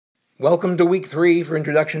Welcome to week 3 for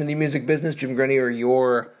Introduction to the Music Business. Jim Grenier,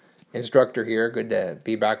 your instructor here. Good to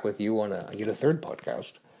be back with you on yet a third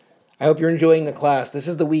podcast. I hope you're enjoying the class. This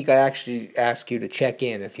is the week I actually ask you to check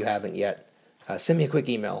in if you haven't yet. Send me a quick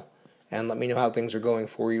email and let me know how things are going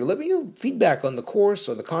for you. Let me know feedback on the course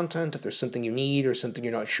or the content, if there's something you need or something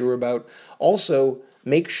you're not sure about. Also,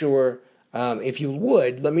 make sure, if you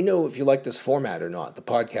would, let me know if you like this format or not, the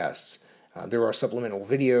podcasts. There are supplemental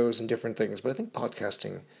videos and different things, but I think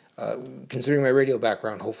podcasting, considering my radio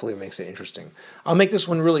background, hopefully it makes it interesting. I'll make this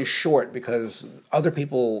one really short because other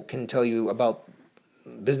people can tell you about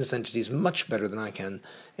business entities much better than I can,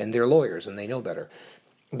 and they're lawyers and they know better.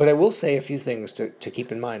 But I will say a few things to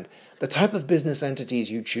keep in mind. The type of business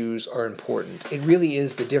entities you choose are important. It really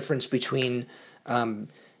is the difference between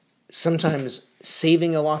sometimes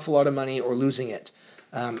saving an awful lot of money or losing it,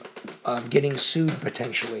 of getting sued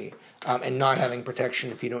potentially, and not having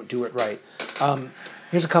protection if you don't do it right.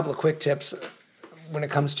 Here's a couple of quick tips when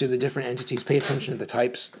it comes to the different entities. Pay attention to the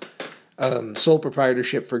types. Sole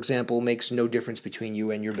proprietorship, for example, makes no difference between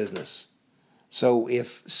you and your business. So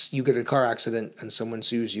if you get a car accident and someone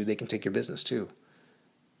sues you, they can take your business too.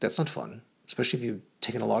 That's not fun, especially if you've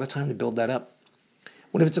taken a lot of time to build that up.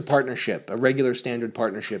 What if it's a partnership, a regular standard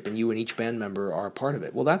partnership, and you and each band member are a part of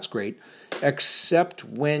it? Well, that's great, except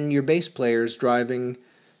when your bass player's driving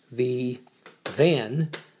the van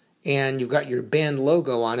and you've got your band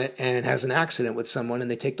logo on it and it has an accident with someone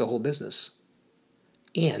and they take the whole business.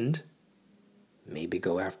 And maybe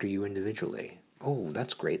go after you individually. Oh,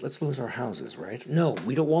 that's great. Let's lose our houses, right? No,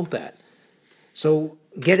 we don't want that. So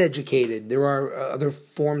get educated. There are other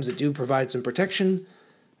forms that do provide some protection.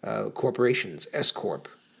 Corporations, S Corp,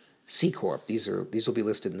 C Corp. These will be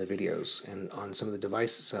listed in the videos and on some of the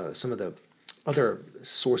devices, some of the other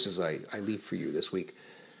sources I leave for you this week.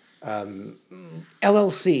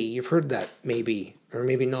 LLC, you've heard that maybe, or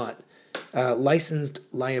maybe not. Limited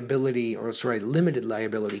liability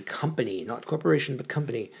company, not corporation, but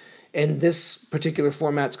company. And this particular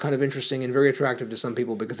format's kind of interesting and very attractive to some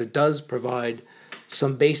people because it does provide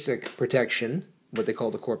some basic protection, what they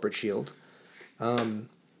call the corporate shield,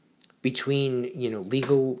 between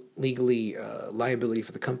legally liability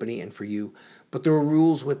for the company and for you. But there are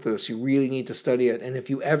rules with this. You really need to study it. And if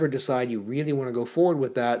you ever decide you really want to go forward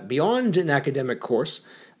with that beyond an academic course,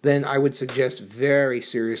 then I would suggest very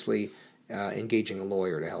seriously engaging a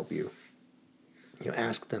lawyer to help you.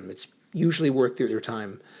 Ask them. It's usually worth their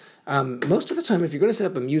time. Most of the time, if you're going to set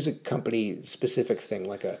up a music company specific thing,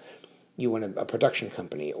 like you want a production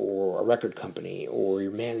company or a record company or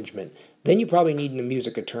your management, then you probably need a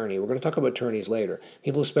music attorney. We're going to talk about attorneys later,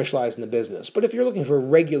 people who specialize in the business. But if you're looking for a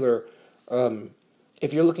regular,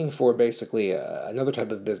 if you're looking for basically another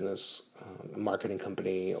type of business, a marketing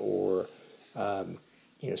company or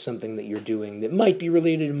something that you're doing that might be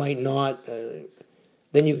related, might not,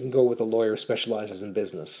 then you can go with a lawyer who specializes in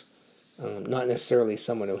business. Not necessarily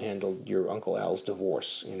someone who handled your Uncle Al's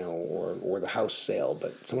divorce, or the house sale,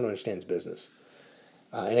 but someone who understands business.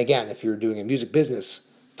 And again, if you're doing a music business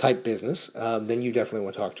type business, then you definitely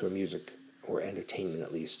want to talk to a music or entertainment,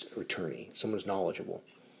 at least, attorney, someone who's knowledgeable.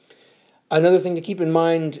 Another thing to keep in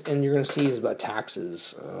mind, and you're going to see, is about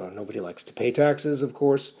taxes. Nobody likes to pay taxes, of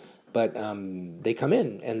course, but they come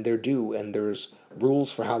in and they're due, and there's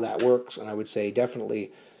rules for how that works. And I would say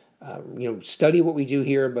definitely, study what we do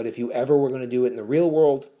here. But if you ever were going to do it in the real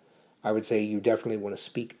world, I would say you definitely want to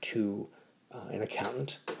speak to an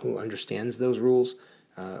accountant who understands those rules,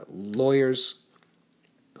 lawyers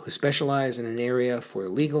who specialize in an area for the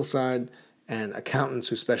legal side, and accountants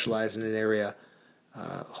who specialize in an area,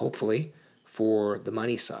 hopefully, for the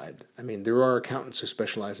money side. I mean, there are accountants who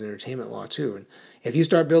specialize in entertainment law too. And if you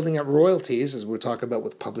start building up royalties, as we'll talk about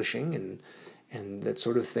with publishing and that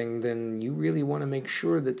sort of thing, then you really want to make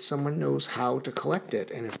sure that someone knows how to collect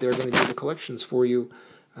it. And if they're going to do the collections for you,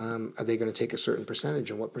 are they going to take a certain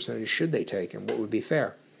percentage, and what percentage should they take, and what would be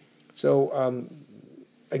fair? So,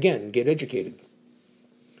 again, get educated.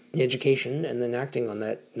 The education and then acting on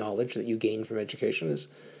that knowledge that you gain from education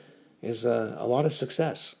is a lot of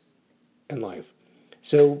success in life.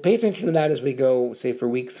 So pay attention to that as we go, say, for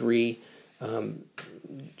week 3.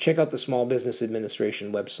 Check out the Small Business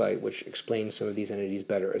Administration website, which explains some of these entities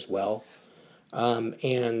better as well.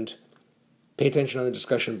 And pay attention on the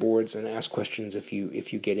discussion boards and ask questions if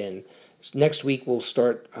you get in. Next week, we'll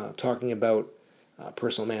start talking about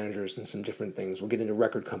personal managers and some different things. We'll get into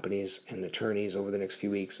record companies and attorneys over the next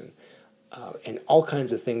few weeks, and all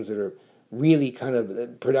kinds of things that are really kind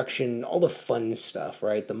of production, all the fun stuff,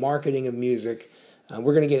 right? The marketing of music.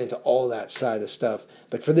 We're going to get into all that side of stuff.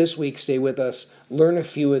 But for this week, stay with us. Learn a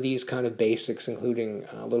few of these kind of basics, including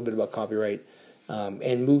a little bit about copyright,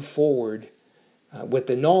 and move forward with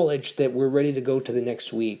the knowledge that we're ready to go to the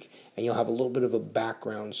next week, and you'll have a little bit of a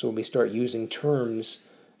background. So when we start using terms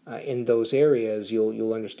in those areas,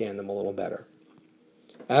 you'll understand them a little better.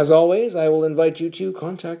 As always, I will invite you to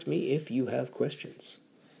contact me if you have questions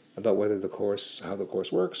about how the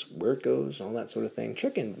course works, where it goes, all that sort of thing.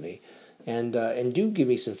 Check in with me, and do give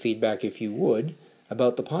me some feedback if you would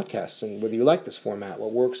about the podcasts and whether you like this format,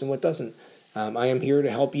 what works and what doesn't. I am here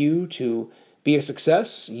to help you to be a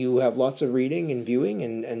success. You have lots of reading and viewing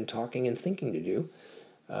and talking and thinking to do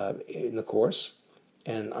in the course,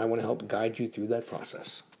 and I want to help guide you through that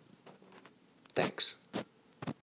process. Thanks.